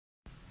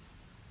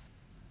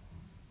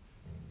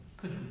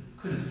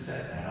couldn't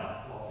set that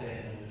up while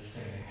Daniel was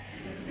singing.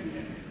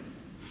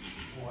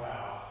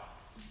 Wow.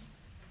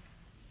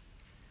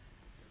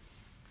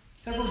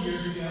 Several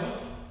years ago,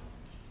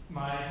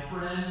 my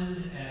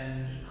friend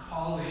and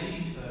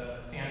colleague, the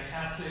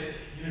fantastic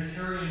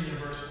Unitarian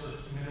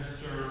Universalist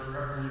minister,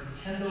 Reverend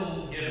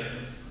Kendall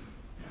Gibbons,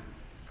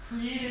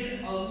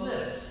 created a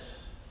list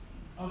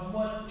of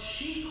what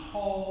she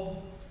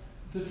called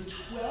the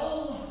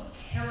 12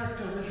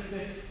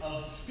 characteristics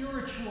of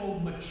spiritual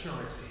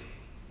maturity.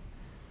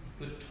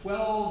 The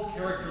 12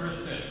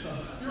 characteristics of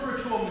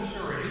spiritual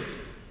maturity.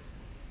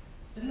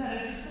 Isn't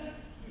that interesting?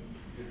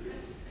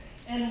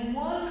 And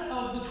one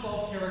of the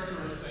 12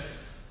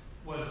 characteristics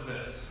was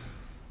this.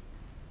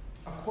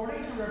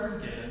 According to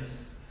Reverend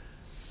Gibbons,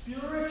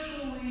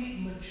 spiritually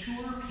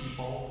mature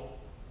people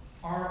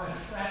are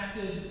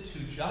attracted to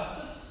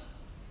justice,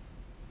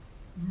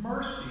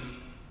 mercy,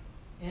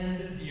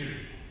 and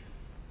beauty.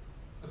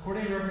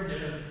 According to Reverend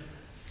Gibbons,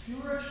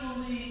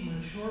 spiritually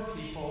mature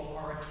people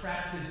are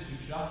attracted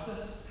to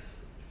justice,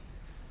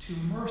 to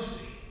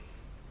mercy,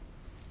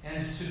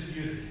 and to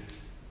beauty.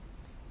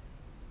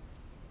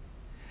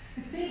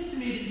 It seems to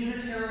me that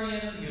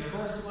Unitarian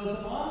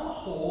Universalism, on the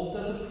whole,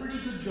 does a pretty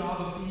good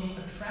job of being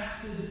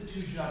attracted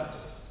to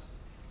justice.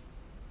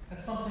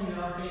 That's something that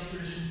our faith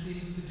tradition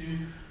seems to do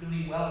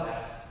really well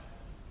at.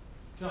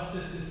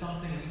 Justice is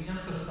something we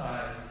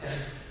emphasize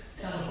and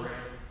celebrate.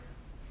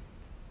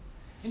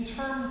 In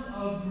terms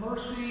of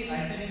mercy,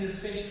 I think this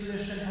faith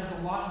tradition has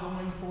a lot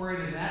going for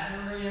it in that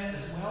area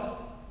as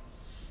well.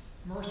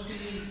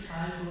 Mercy,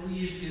 I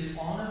believe, is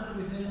honored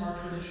within our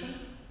tradition.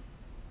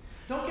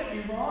 Don't get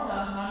me wrong,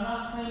 I'm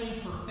not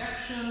claiming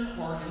perfection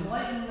or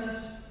enlightenment,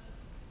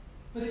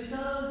 but it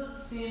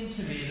does seem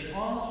to me that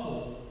on the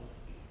whole,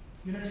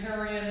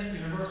 Unitarian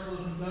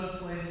Universalism does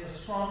place a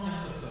strong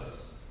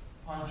emphasis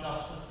on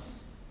justice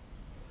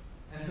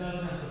and does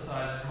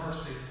emphasize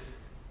mercy.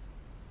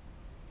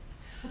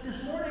 But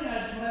this morning, what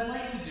I'd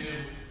like to do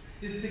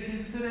is to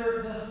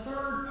consider the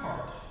third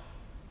part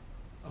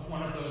of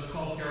one of those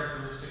 12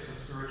 characteristics of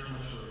spiritual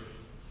maturity.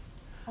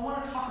 I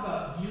want to talk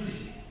about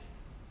beauty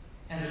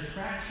and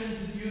attraction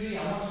to beauty.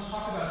 I want to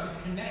talk about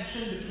the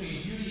connection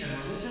between beauty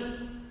and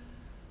religion,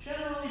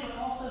 generally, but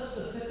also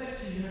specific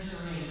to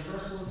Unitarian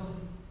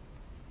Universalism.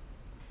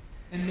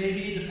 And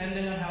maybe,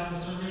 depending on how the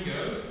sermon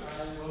goes,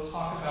 I will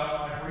talk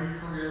about my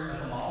brief career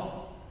as a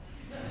model.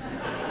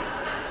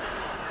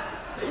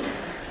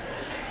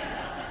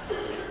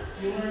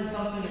 You learn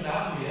something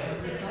about me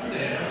every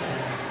Sunday, don't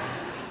you?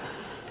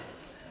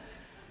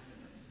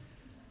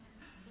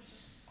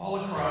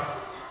 All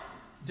across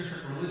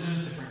different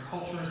religions, different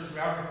cultures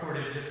throughout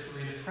recorded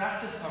history, the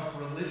practice of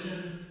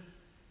religion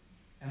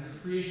and the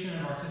creation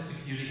of artistic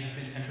beauty have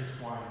been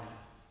intertwined.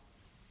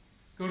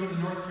 Go to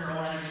the North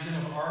Carolina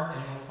Museum of Art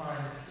and you'll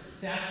find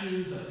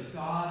statues of the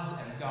gods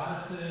and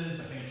goddesses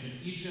of ancient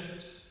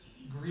Egypt,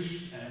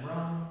 Greece, and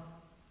Rome.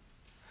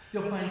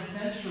 You'll find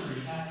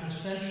century after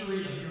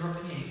century of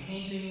European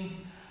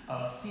paintings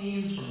of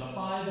scenes from the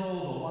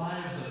Bible, the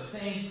lives of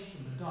saints,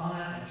 the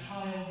Madonna and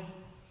Child.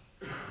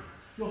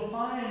 You'll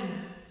find,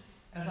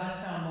 as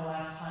I found the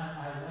last time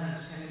I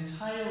went, an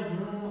entire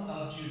room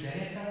of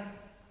Judaica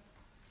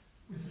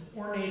with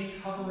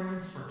ornate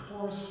coverings for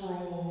Torah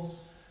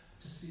scrolls,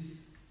 just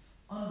these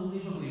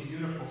unbelievably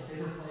beautiful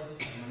saber plates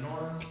and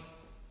menorahs.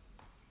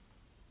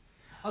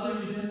 Other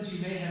museums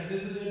you may have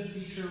visited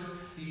feature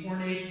the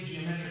ornate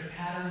geometric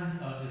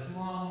patterns of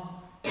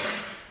Islam,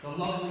 the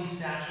lovely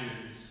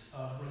statues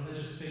of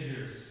religious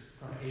figures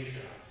from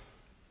Asia,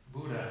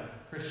 Buddha,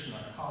 Krishna,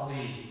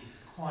 Kali,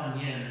 Kuan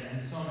Yin,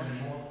 and so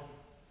many more.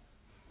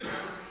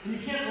 And you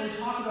can't really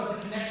talk about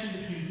the connection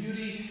between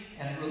beauty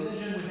and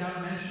religion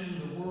without mentioning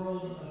the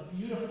world of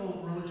beautiful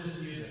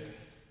religious music,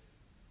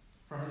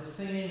 from the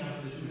singing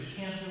of the Jewish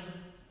cantor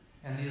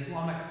and the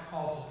Islamic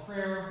call to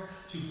prayer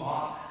to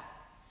Bach,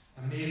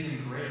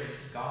 Amazing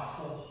Grace,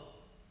 gospel,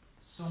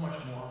 so much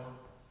more.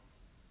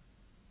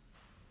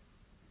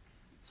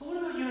 So what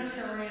about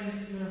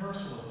Unitarian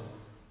Universalism?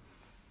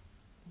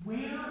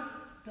 Where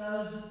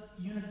does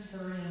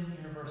Unitarian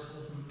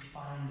Universalism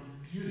find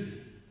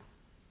beauty?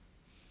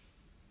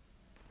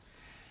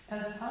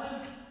 As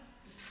I've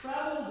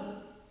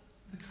traveled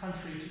the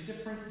country to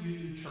different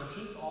UU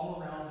churches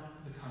all around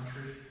the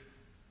country,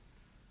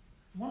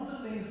 one of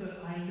the things that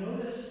I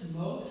noticed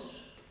most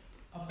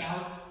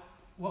about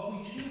what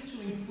we choose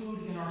to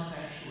include in our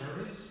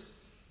sanctuaries,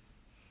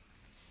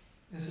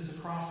 this is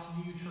across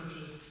UU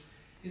churches,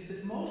 is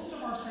that most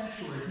of our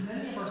sanctuaries,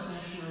 many of our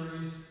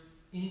sanctuaries,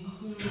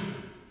 include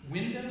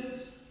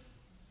windows,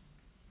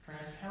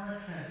 transparent,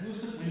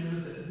 translucent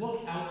windows that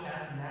look out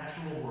at the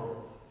natural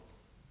world.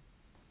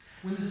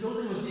 When this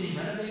building was being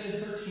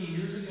renovated 13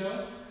 years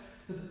ago,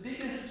 the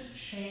biggest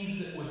change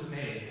that was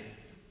made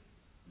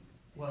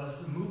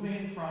was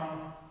moving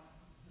from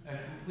a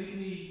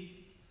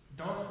completely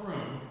dark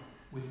room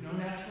with no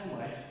natural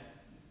light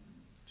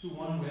to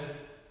one with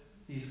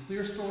these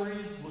clear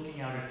stories looking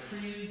out at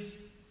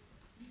trees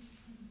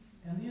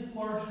and these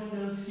large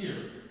windows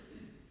here.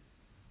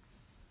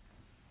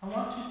 I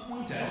want to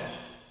point out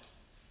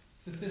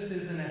that this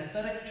is an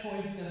aesthetic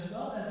choice as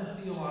well as a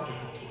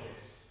theological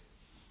choice.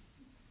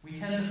 We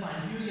tend to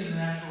find beauty in the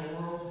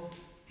natural world,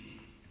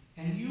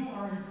 and you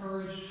are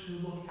encouraged to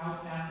look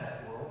out at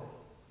that world.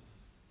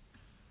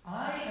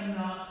 I am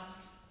not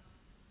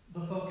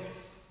the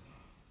focus.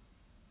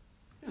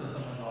 You know,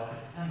 sometimes I like to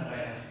pretend that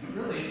I am.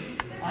 But really,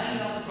 I am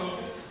not the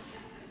focus.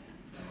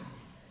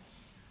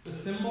 The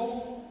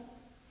symbol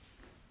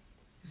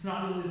is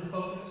not really the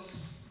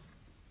focus.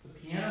 The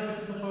piano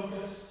isn't the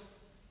focus.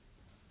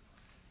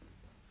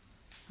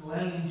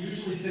 Glenn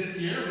usually sits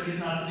here, but he's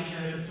not sitting here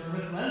at the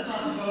service. Glenn's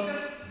not the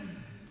focus.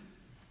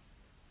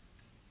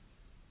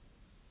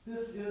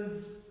 This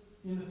is,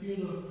 in the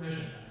field of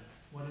vision,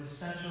 what is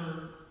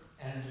center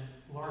and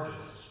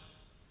largest.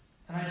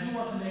 And I do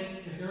want to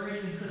make a very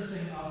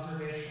interesting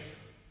observation.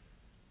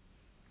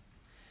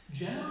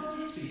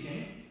 Generally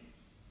speaking,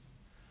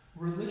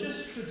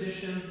 religious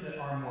traditions that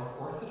are more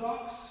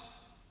orthodox,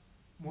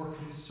 more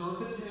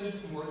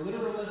conservative, more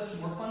literalist,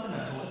 more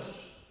fundamentalist,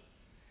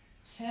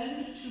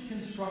 tend to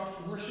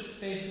construct worship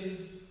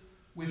spaces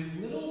with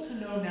little to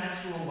no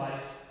natural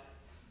light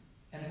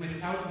and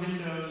without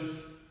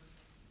windows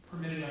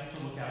permitting us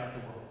to look out at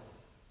the world.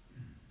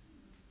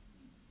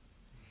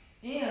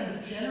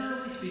 And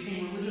generally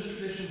speaking, religious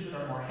traditions that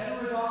are more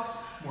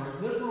heterodox, more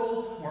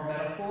liberal, more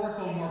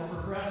metaphorical, more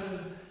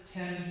progressive,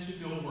 tend to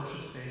build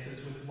worship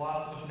spaces with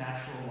lots of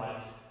natural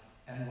light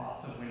and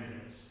lots of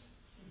windows.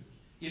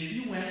 If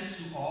you went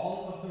to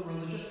all of the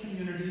religious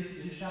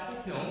communities in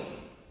Chapel Hill,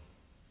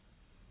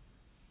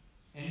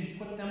 and you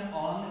put them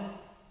on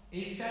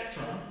a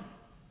spectrum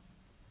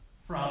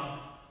from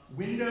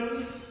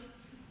windows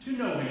to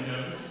no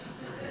windows,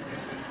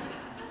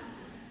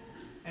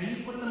 and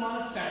you put them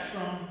on a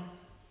spectrum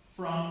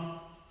from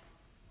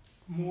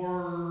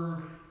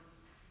more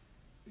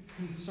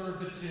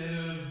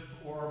conservative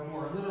or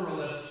more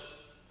literalist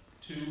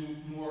to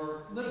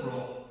more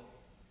liberal,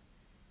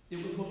 it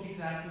would look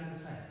exactly the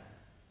same.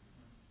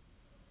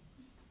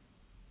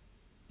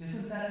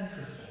 Isn't that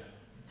interesting?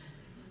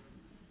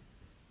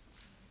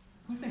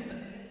 Who thinks that?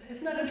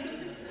 Isn't that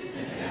interesting?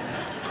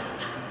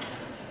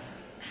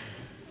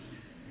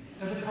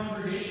 As a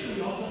congregation,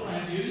 we also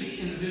find beauty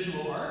in the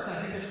visual arts.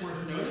 I think it's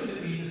worth noting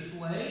that we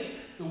display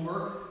the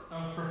work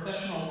of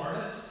professional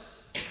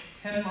artists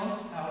 10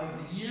 months out of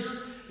the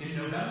year. In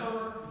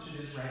November, which it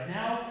is right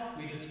now,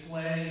 we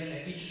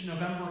display each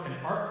November an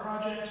art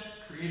project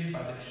created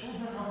by the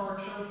children of our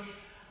church,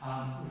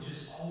 which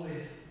is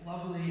always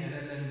lovely. And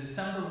then in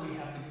December, we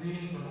have the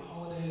greening for the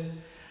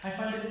holidays. I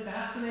find it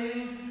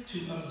fascinating to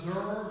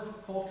observe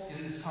folks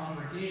in this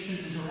congregation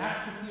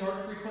interact with the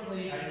art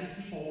frequently. I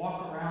see people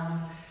walk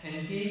around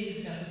and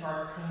gaze at the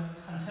art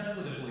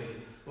contemplatively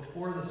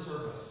before the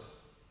service.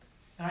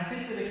 And I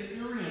think that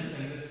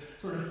experiencing this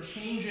sort of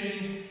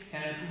changing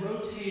and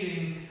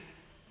rotating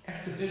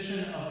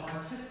exhibition of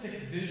artistic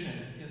vision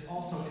is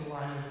also in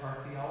line with our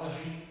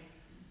theology.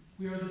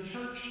 We are the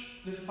church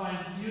that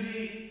finds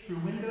beauty through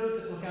windows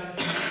that look out at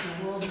the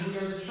natural world, and we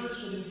are the church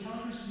that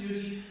encounters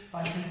beauty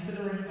by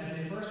considering a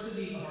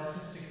diversity of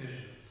artistic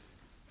visions.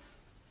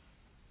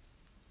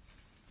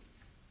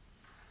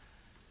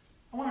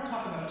 I want to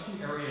talk about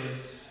two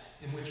areas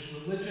in which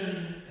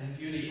religion and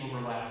beauty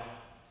overlap.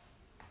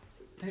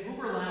 They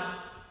overlap,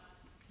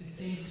 it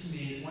seems to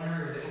me, one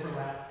area where they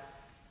overlap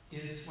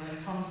is when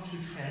it comes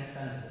to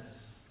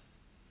transcendence.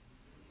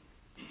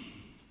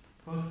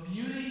 Both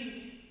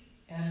beauty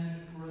and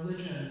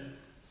religion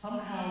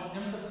somehow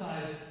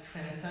emphasize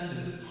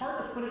transcendence. It's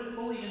hard to put it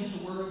fully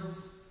into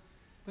words,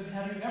 but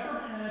have you ever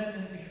had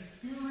an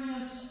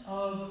experience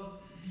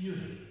of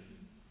beauty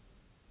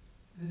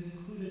that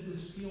included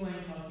this feeling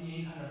of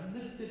being kind of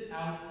lifted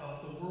out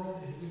of the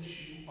world in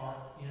which you are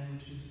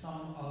into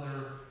some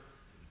other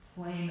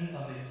plane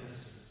of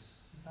existence?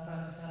 Is that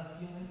a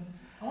feeling?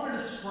 I want to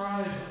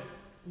describe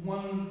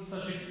one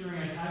such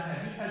experience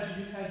I've had.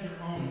 You've had your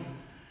own.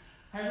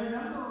 I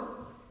remember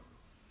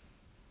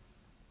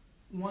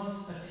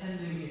once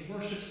attending a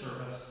worship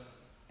service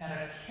at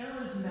a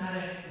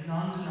charismatic,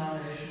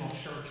 non-denominational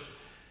church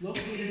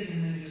located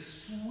in an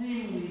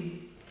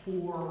extremely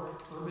poor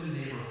urban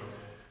neighborhood.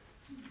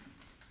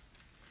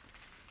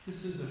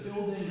 This is a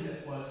building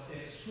that was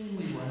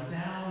extremely run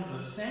down. The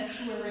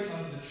sanctuary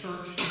of the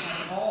church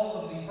had all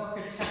of the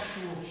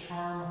architectural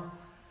charm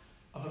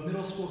of a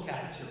middle school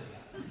cafeteria.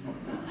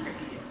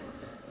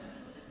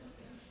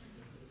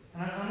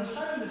 And I'm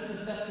describing this to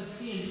set the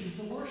scene because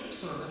the worship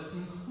service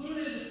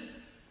included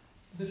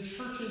the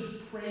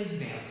church's praise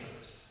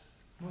dancers,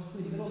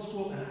 mostly middle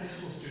school and high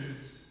school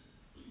students,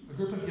 a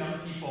group of young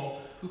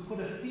people who put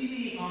a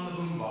CD on the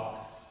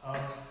boombox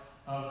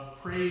of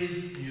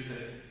praise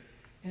music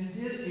and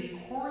did a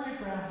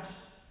choreographed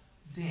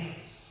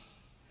dance.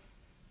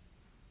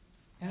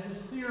 And it was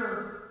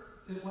clear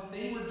that what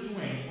they were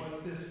doing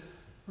was this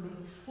sort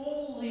of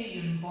fully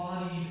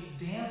embodied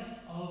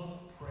dance of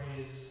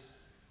praise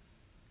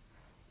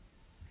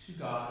to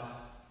God.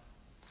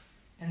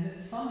 And that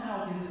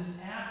somehow in this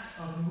act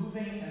of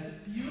moving as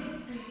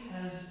beautifully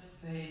as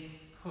they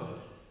could,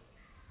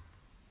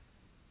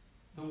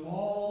 the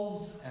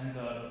walls and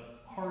the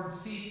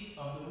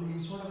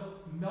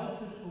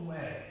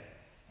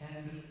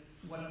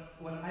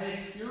what I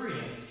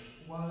experienced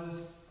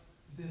was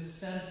this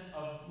sense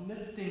of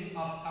lifting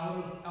up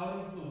out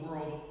of the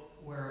world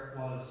where it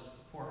was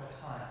for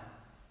a time.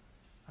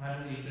 And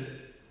I believe that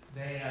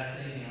they, as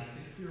they danced,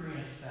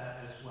 experienced that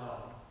as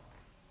well.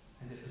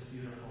 And it was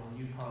beautiful, and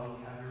you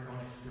probably have your own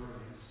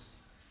experience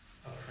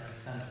of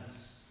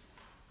transcendence.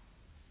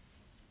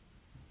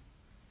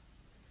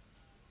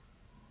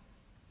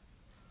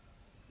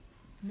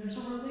 And there's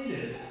a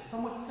related,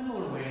 somewhat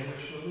similar way in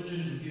which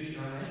religion and beauty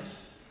are linked.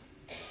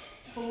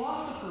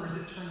 Philosophers,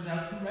 it turns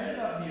out, who write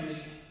about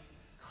beauty,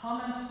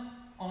 comment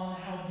on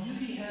how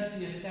beauty has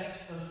the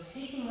effect of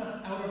taking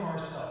us out of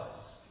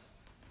ourselves.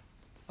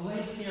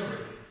 Elaine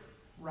Scarry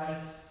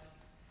writes,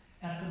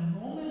 "At the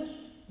moment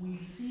we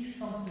see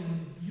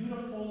something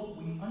beautiful,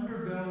 we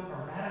undergo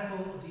a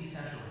radical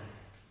decentering."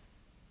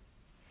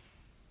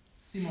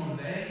 Simone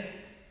Weil,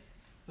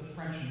 the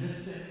French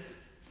mystic,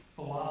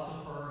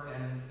 philosopher,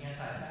 and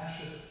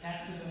anti-fascist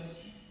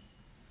activist,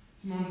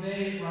 Simone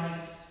Weil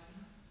writes,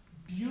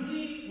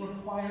 "Beauty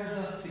requires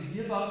us to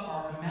give up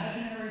our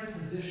imaginary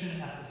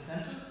position at the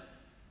center.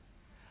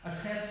 A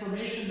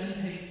transformation then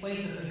takes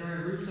place at the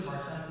very roots of our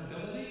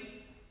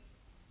sensibility."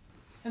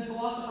 And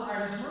philosopher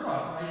Iris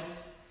Murdoch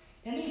writes,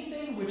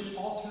 "Anything which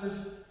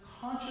alters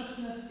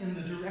consciousness in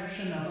the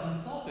direction of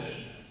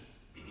unselfishness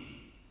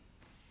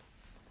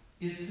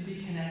is to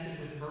be connected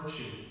with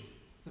virtue,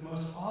 the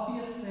most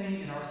obvious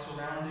thing in our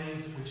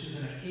surroundings which is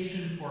an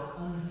occasion for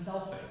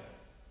unselfing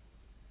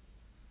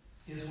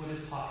is what is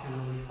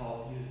popularly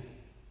called beauty."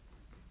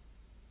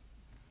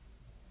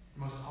 The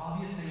most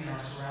obvious thing in our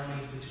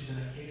surroundings which is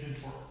an occasion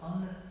for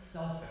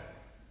unselfing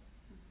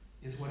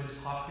is what is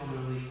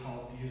popularly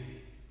called beauty.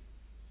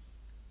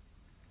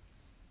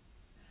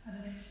 Isn't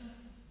that interesting?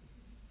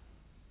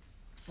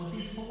 What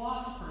these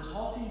philosophers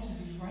all seem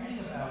to be writing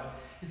about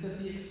is that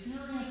the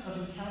experience of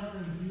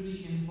encountering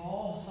beauty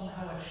involves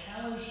somehow a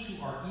challenge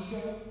to our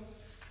ego.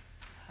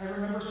 I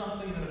remember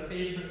something that a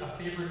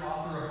favorite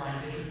author of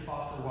mine, David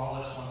Foster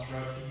Wallace, once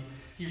wrote.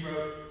 He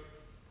wrote,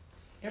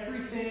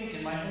 "Everything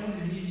in my own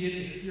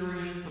immediate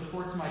experience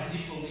supports my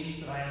deep belief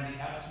that I am the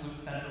absolute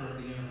center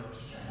of the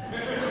universe."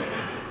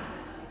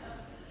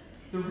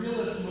 The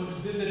realest, most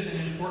vivid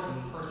and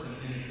important person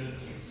in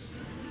existence.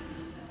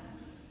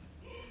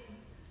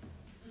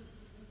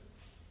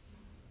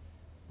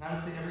 And I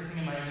would say everything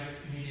in my own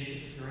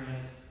immediate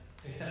experience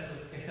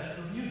except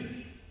for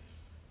beauty.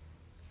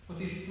 What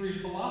these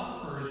three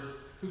philosophers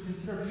who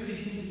consider beauty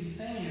seem to be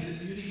saying is that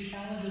beauty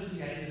challenges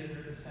the idea that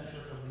we're the center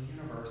of the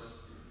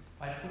universe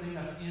by putting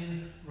us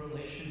in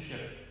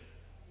relationship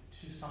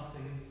to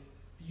something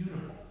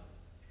beautiful,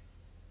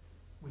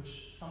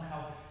 which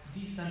somehow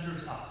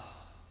decenters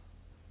us,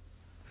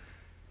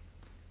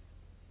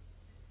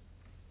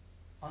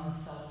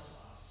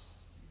 unselfs us.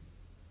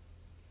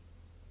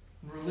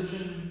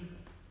 Religion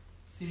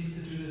seems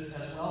to do this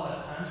as well at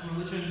times.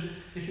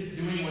 Religion, if it's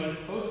doing what it's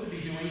supposed to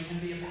be doing, can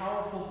be a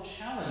powerful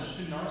challenge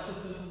to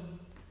narcissism,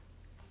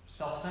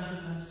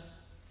 self-centeredness.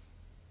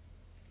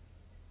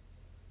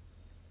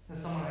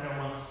 As someone I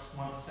know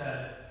once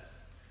said,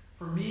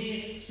 "For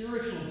me,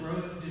 spiritual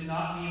growth did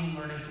not mean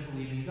learning to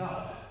believe in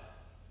God.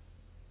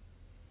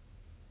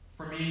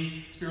 For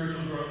me,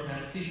 spiritual growth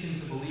meant ceasing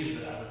to believe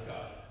that I was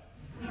God."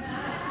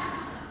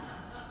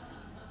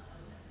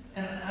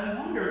 And I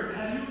wonder,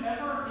 has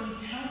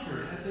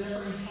it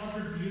ever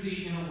encountered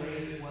beauty in a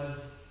way that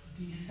was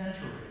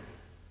decentering,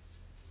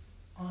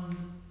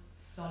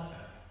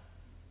 unselfing?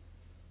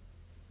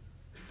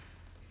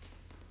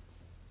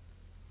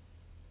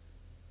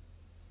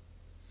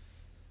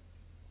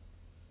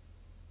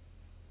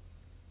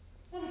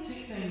 I want to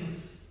take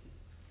things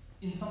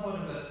in somewhat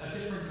of a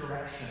different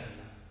direction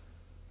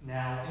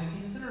now and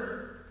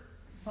consider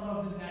some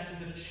of, in fact,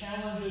 the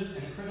challenges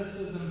and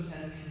criticisms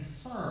and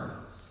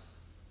concerns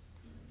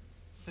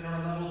that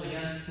are leveled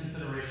against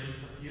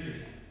considerations of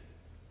beauty.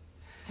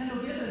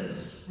 Kendall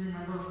Gibbons,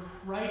 remember,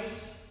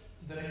 writes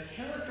that a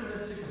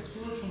characteristic of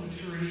spiritual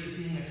maturity is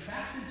being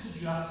attracted to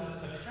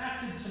justice,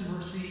 attracted to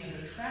mercy, and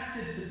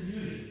attracted to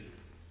beauty.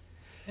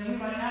 And we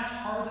might ask,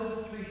 are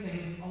those three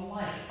things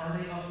alike? Are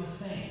they of the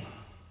same?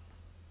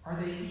 Are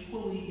they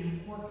equally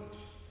important?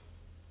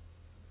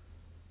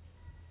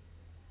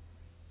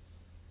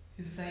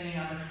 Is saying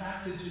I'm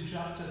attracted to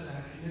justice and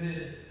I'm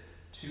committed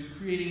to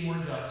creating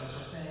more justice,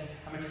 or saying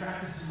I'm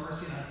attracted to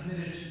mercy and I'm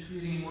committed to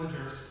creating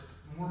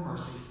more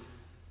mercy,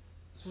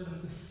 sort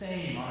of the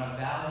same on a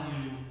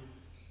value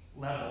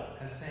level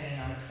as saying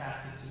I'm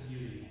attracted to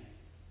beauty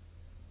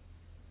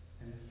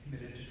and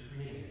committed to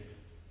creating it?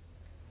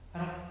 I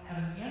don't have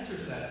an answer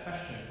to that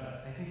question,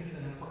 but I think it's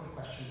an important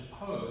question to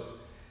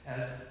pose,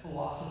 as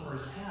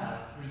philosophers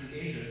have through the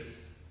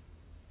ages.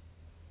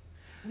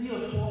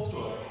 Leo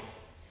Tolstoy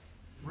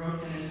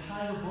wrote an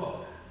entire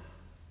book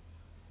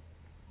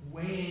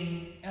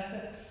weighing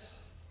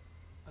ethics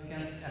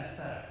against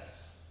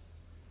aesthetics,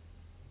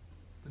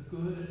 the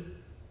good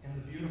and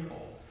the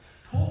beautiful.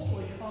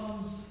 Tolstoy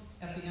comes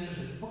at the end of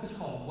this book. Is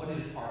called What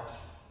is Art?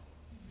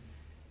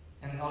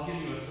 And I'll give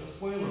you a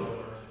spoiler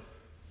alert.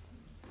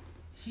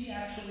 he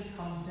actually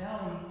comes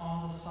down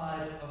on the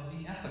side of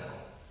the ethical.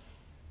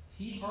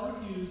 He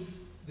argues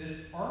that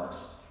art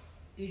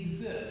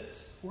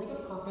exists for the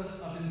purpose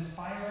of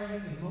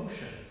inspiring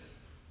emotions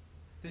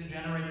that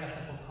generate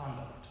ethical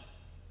conduct.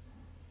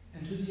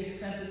 And to the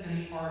extent that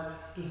any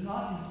art does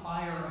not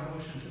inspire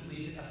emotions that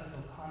lead to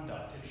ethical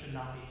conduct, it should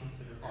not be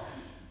considered art.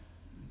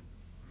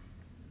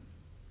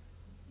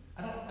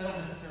 I don't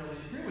necessarily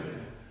agree with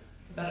him,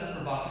 but that's a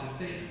provocative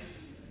statement.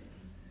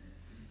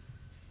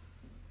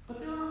 But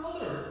there are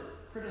other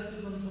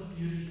criticisms of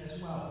beauty as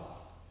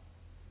well.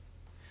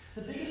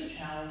 The biggest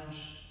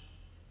challenge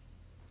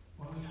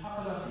when we talk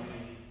about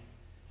beauty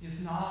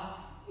is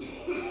not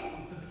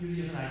the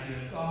beauty of an idea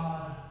of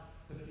God,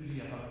 the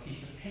beauty of a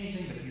piece of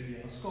painting, the beauty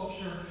of a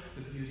sculpture,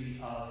 the beauty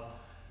of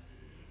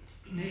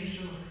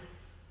nature.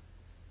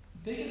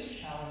 The biggest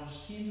challenge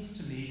seems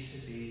to me to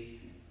be,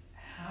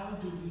 how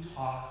do we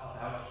talk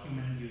about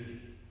human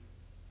beauty?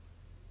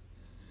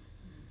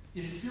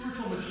 If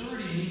spiritual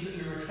maturity means that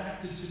we're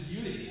attracted to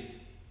beauty,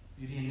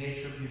 beauty in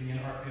nature, beauty in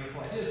art,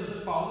 beautiful ideas, does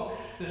it follow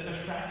that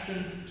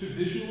attraction to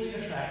visually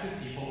attractive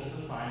people is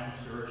a sign of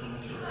spiritual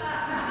maturity?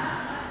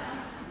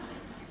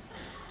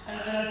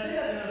 and I say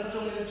that in such a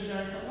way that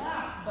generates a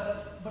laugh,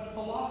 but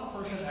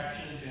philosophers have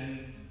actually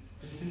been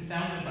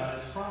confounded by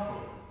this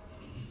problem.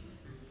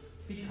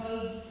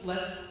 Because,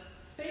 let's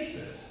face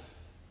it,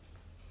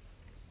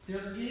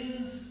 there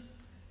is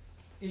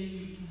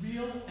a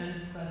real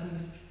and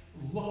present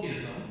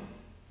lookism,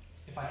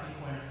 if I can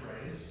coin a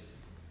phrase,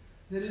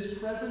 that is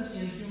present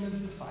in human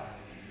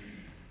society,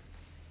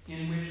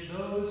 in which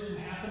those who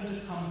happen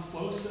to come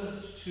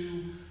closest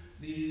to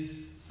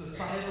these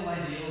societal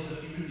ideals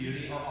of human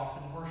beauty are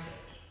often worshipped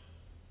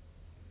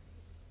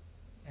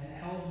and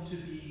held to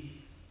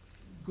be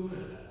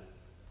good.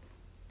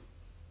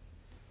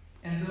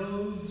 And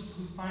those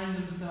who find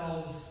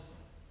themselves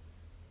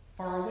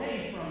far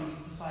away from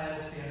societal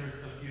standards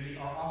of beauty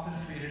are often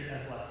treated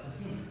as less than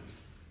human,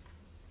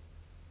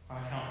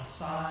 on account of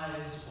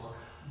size or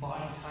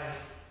body type,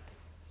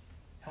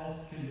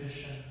 health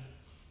condition,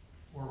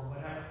 or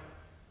whatever.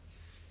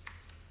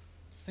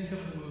 Think of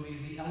the movie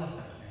The Elephant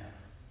Man.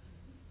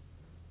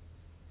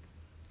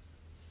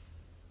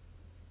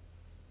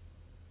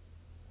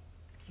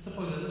 I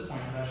suppose at this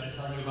point that I should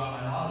tell you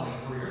about my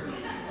modeling career.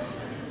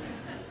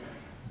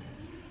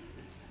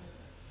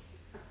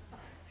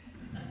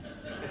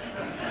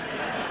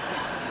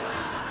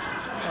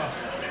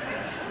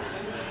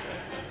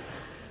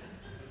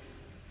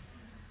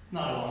 It's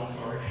not a long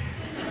story.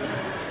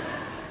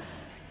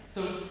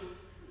 So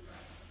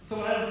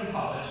when I was in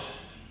college,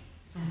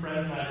 some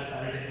friends and I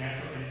decided to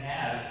answer an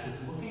ad that was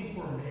looking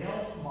for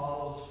male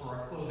models for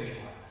a clothing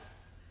line.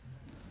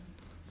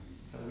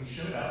 So we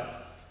showed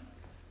up,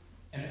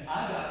 and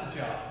I got the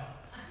job.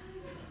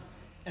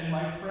 And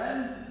my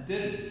friends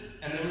didn't,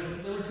 and there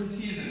was some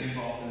teasing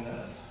involved in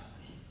this.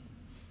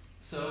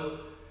 So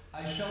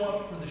I show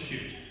up for the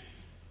shoot,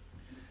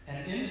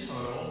 and in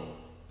total,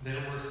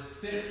 there were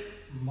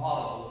 6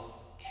 models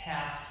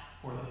cast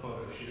for the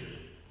photo shoot.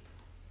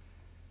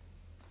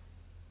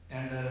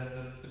 And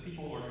the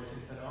people organizing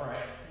said, all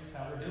right, here's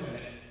how we're doing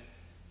it.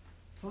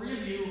 3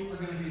 of you are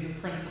going to be the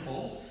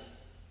principals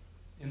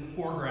in the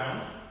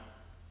foreground.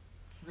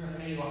 We're going to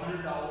pay you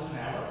 $100 an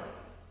hour.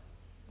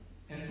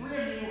 And 3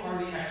 of you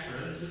are the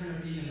extras. You're going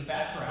to be in the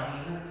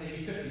background, and we're going to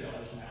pay you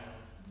 $50 an hour.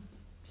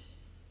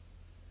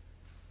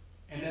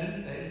 And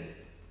then they,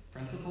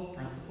 principal,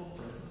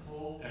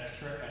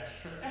 extra,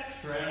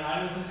 and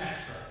I was an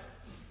extra.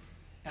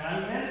 And I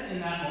went in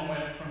that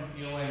moment from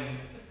feeling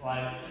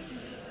like,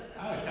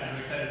 I was kind of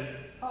excited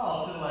at this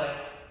call, to like,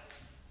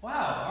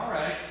 wow, all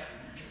right,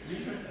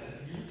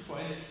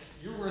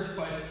 you're worth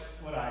twice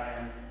what I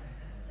am,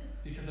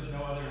 because of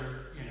no other,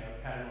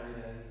 category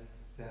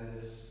than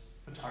this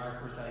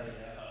photographer's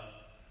idea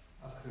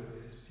of who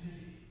is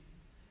beauty.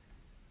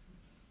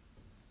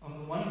 On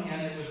the one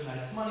hand, it was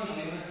nice money. On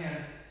the other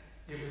hand,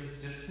 it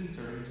was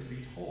disconcerting to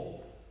be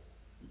told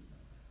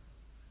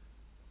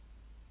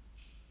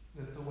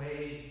that the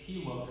way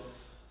he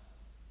looks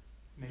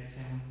makes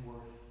him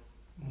worth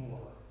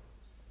more.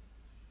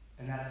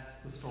 And that's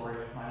the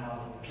story of my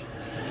modeling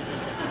career.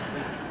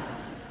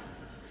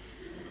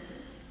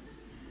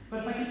 But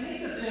if I can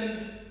take this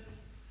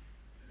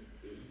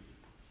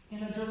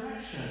in a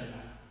direction,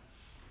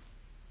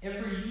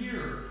 every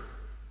year,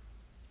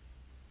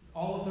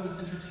 all of those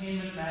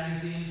entertainment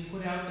magazines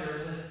put out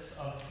their lists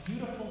of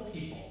beautiful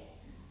people.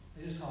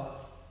 They just call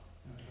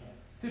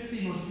it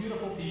 50 most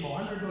beautiful people,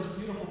 100 most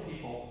beautiful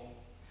people.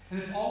 And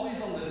it's always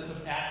a list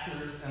of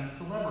actors and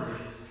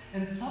celebrities.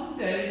 And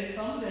someday,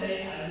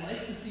 I'd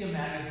like to see a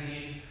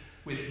magazine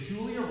with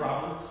Julia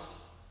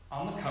Roberts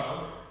on the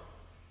cover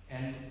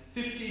and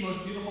 50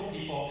 most beautiful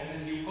people, and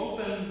then you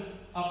open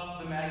up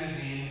the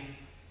magazine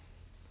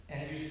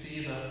and you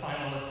see the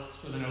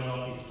finalists for the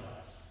Nobel Peace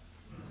Prize.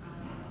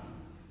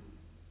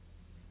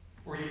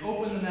 Or you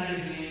open the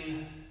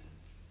magazine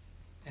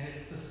and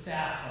it's the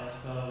staff of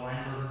the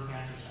Weinberger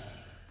Cancer Center.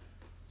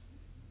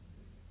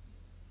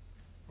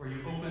 Or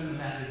you open the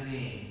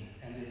magazine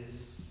and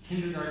it's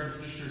kindergarten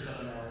teachers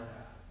of America.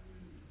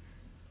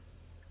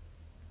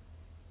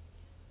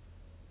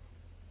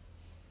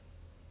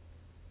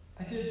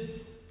 I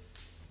did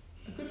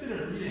a good bit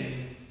of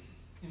reading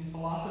in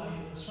philosophy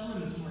for the sermon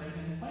this morning,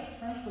 and quite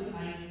frankly,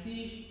 I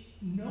see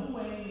no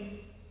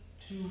way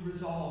to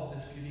resolve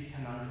this beauty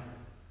conundrum.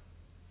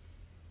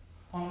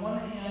 On one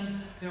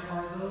hand, there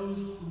are those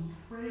who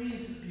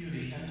praise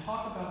beauty and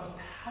talk about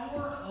the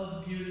power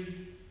of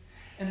beauty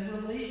and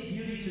relate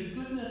beauty to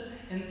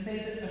goodness and say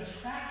that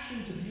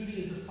attraction to beauty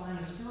is a sign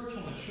of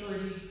spiritual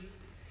maturity.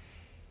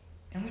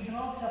 And we can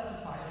all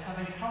testify of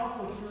having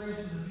powerful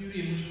experiences of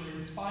beauty in which we're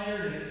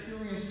inspired and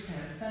experience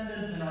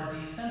transcendence and are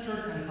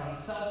decentered and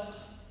unselfed.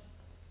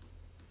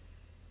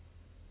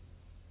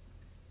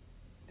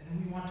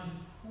 And we want to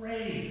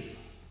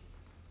praise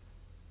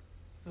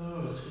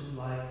those who,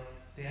 like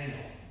Daniel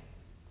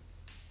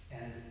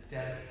and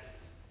Debbie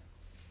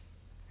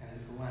and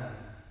Glenn,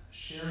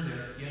 share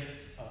their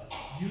gifts of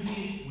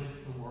beauty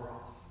with the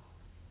world.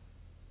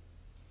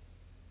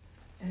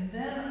 And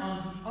then,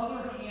 on the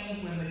other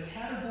hand, when the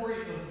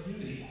category of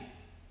beauty,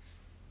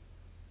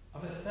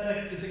 of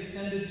aesthetics, is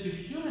extended to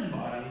human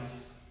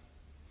bodies,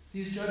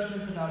 these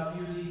judgments about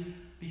beauty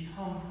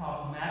become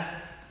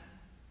problematic,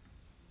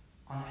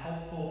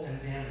 unhelpful, and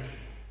damaging.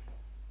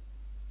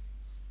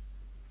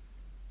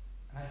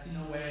 And I see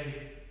no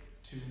way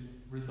to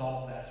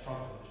resolve that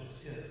struggle. It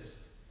just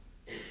is.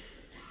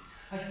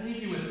 I can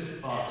leave you with this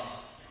thought.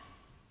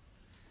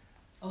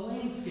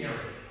 Elaine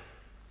Scarry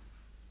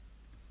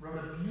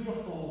wrote a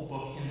beautiful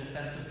book in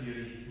defense of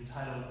beauty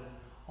entitled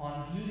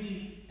On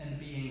Beauty and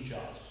Being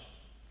Just.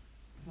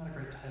 Isn't that a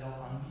great title?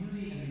 On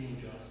Beauty and Being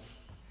Just.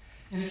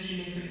 In it, she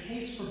makes a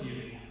case for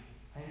beauty.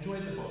 I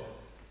enjoyed the book.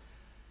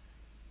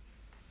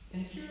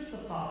 And here's the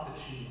thought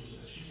that she moves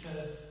with. She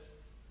says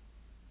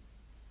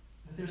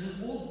that there's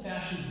an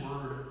old-fashioned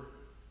word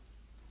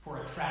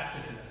for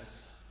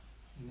attractiveness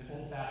in the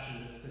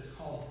old-fashioned that's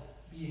called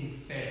being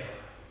fair.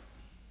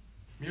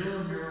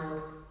 Mirror,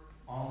 mirror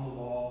on the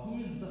wall,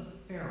 who is the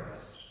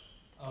fairest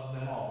of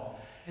them all?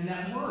 And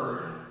that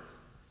word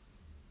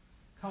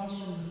comes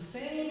from the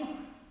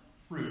same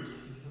root.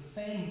 It's the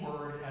same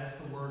word as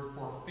the word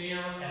for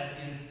fair, as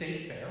in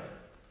state fair.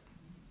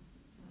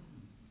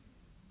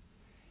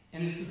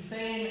 And it's the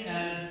same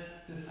as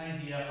this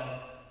idea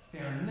of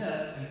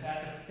fairness. In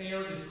fact, a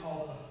fair is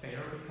called a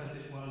fair because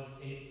it was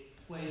a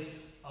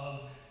place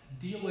of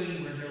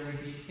dealing where there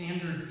would be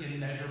standards in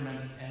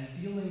measurement and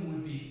dealing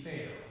would be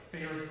fair. A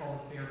fair is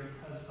called a fair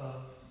because of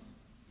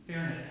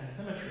fairness and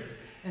symmetry.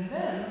 And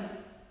then,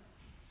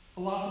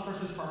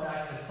 philosophers as far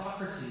back as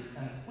Socrates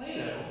and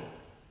Plato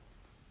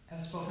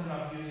have spoken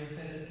about beauty and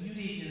said that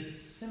beauty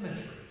is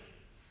symmetry,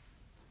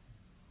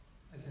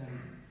 as in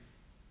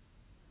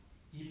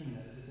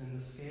evenness, as in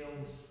the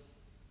scales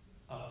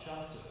of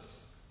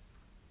justice.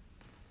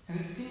 And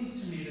it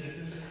seems to me that if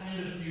there's a kind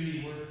of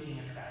beauty worth being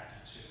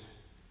attracted to,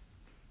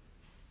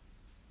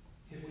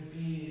 it would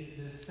be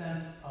this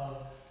sense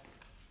of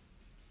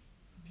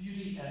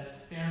beauty as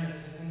fairness,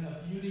 as in the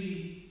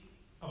beauty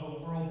of a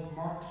world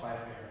marked by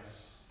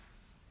fairness.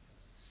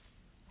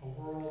 A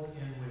world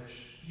in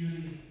which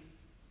beauty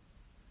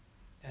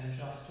and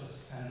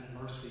justice and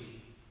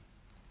mercy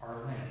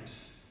are linked.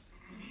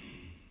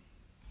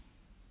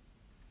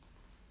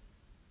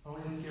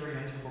 Elaine Scarry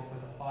ends her book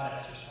with a thought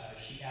exercise.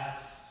 She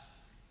asks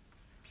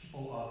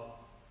people of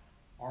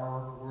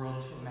our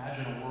world to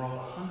imagine a world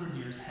 100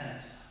 years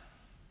hence,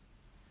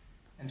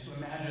 and to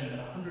imagine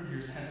that 100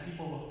 years hence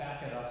people look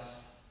back at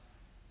us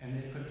and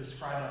they could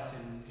describe us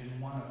in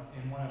one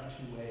of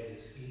two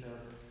ways. Either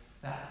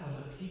that was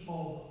a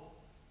people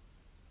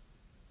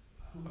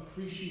who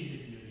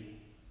appreciated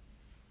beauty,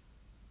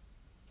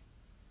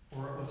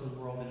 or it was a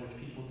world in which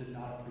people did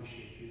not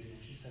appreciate beauty.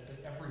 And she said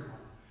that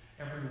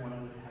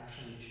everyone would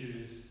actually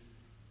choose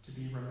to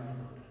be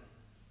remembered,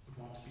 would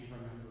want to be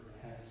remembered,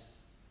 hence,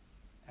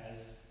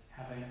 as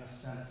having a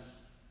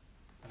sense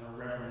and a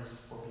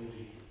reverence for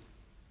beauty.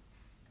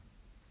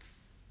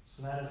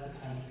 So that is the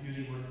kind of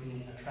beauty worth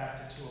being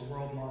attracted to, a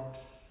world marked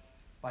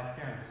by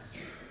fairness,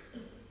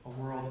 a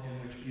world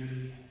in which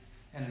beauty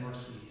and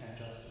mercy and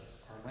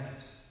justice are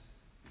linked.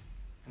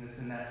 And it's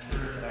in that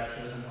spirit that I've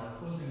chosen our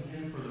closing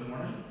hymn for the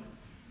morning.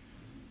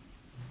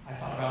 I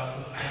thought about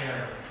the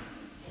fair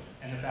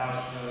and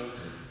about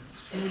those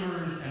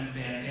streamers and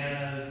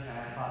bandanas, and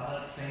I thought,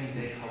 let's sing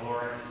De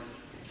Colores.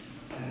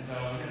 And so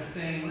we're going to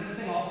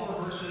sing all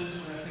four verses.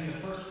 We're going to sing the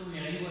first three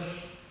in English,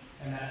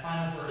 and that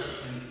final verse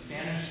in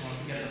Spanish. So once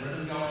we get the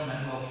rhythm going,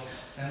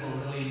 then we'll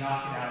really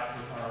knock it out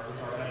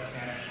with our best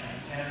Spanish.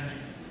 And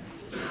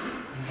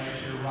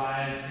invite you to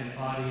rise in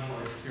body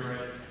or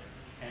spirit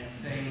and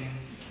sing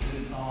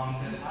this song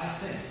that I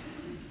think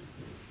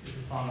is a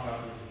song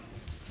about beauty.